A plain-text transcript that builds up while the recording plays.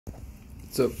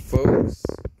What's up, folks?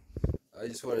 I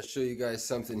just want to show you guys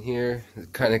something here.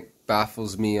 It kind of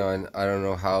baffles me on, I don't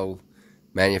know how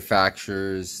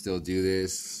manufacturers still do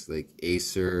this, like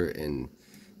Acer and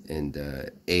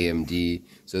AMD.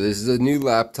 So this is a new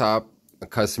laptop a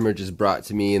customer just brought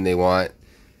to me, and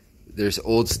there's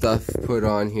old stuff put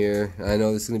on here. I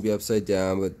know this is going to be upside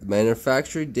down, but the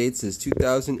manufacturing date says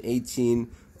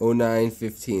 2018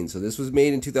 09/15. So this was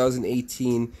made in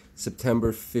 2018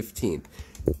 September 15th.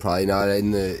 Probably not in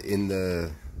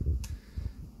the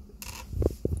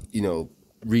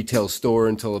retail store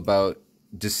until about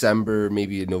December,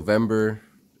 maybe November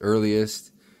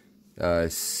earliest. They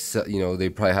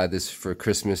probably had this for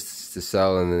Christmas to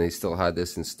sell, and then they still had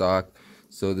this in stock.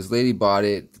 So this lady bought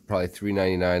it, probably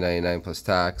 $399.99 plus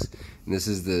tax. And this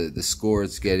is the score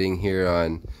it's getting here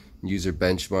on user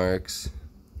benchmarks.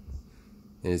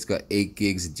 And it's got 8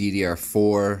 gigs of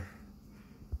DDR4.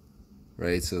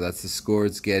 Right, so that's the score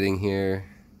it's getting here.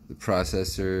 The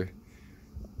processor,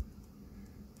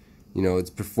 it's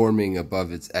performing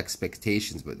above its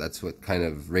expectations, but that's what kind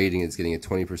of rating it's getting. At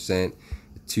 20%,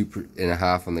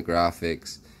 2.5 on the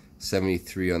graphics,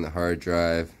 73 on the hard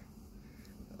drive,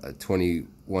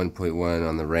 21.1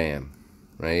 on the RAM,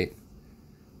 right?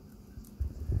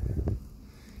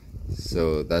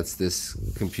 So that's this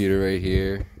computer right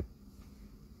here.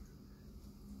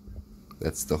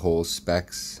 That's the whole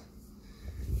specs.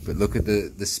 But look at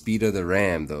the speed of the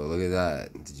RAM, though. Look at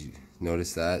that. Did you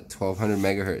notice that? 1200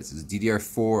 megahertz. It's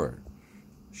DDR4.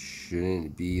 Shouldn't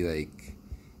it be like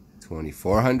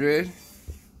 2400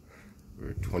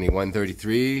 or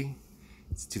 2133?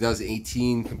 It's a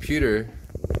 2018 computer.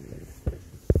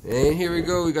 And here we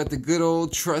go. We got the good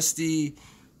old trusty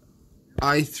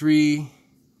i3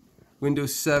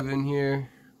 Windows 7 here.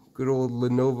 Good old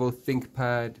Lenovo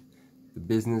ThinkPad, the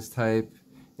business type.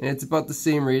 And it's about the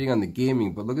same rating on the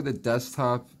gaming, but look at the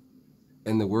desktop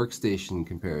and the workstation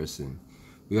comparison.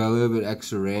 We got a little bit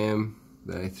extra RAM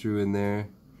that I threw in there.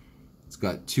 It's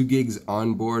got 2 gigs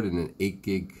on board and an 8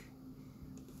 gig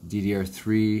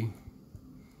DDR3.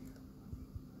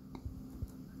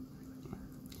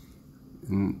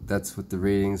 And that's what the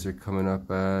ratings are coming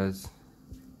up as.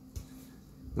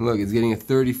 And look, it's getting a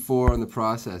 34 on the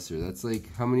processor. That's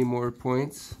like how many more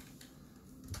points?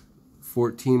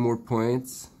 14 more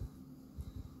points.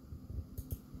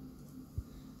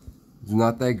 It's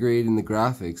not that great in the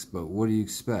graphics, but what do you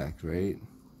expect, right?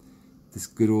 This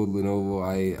good old Lenovo,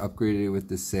 I upgraded it with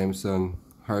this Samsung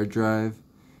hard drive.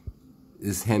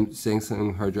 This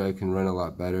Samsung hard drive can run a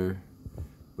lot better,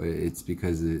 but it's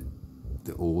because of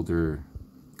the older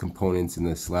components in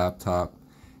this laptop.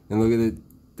 And look at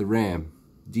the RAM,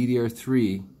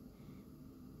 DDR3,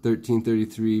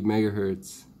 1333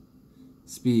 megahertz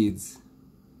speeds,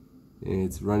 and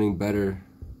it's running better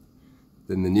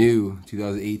than the new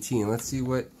 2018. Let's see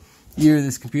what year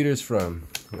this computer is from.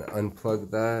 I'm gonna unplug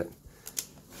that.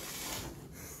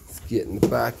 Let's get in the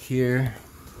back here.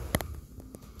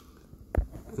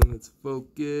 And let's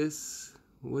focus.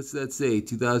 What's that say?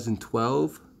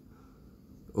 2012?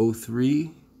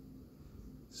 03?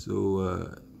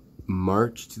 So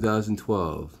March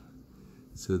 2012.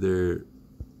 So they're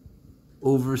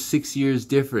over 6 years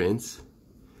difference.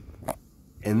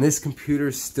 And this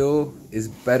computer still is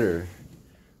better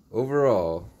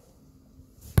overall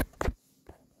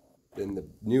than the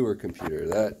newer computer.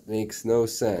 That makes no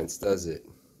sense, does it?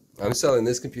 I'm selling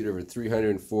this computer for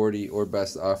 $340 or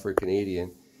best offer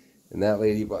Canadian, and that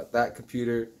lady bought that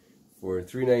computer for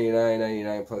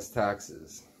 $399.99 plus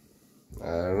taxes. I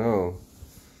don't know.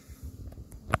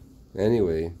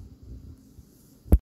 Anyway,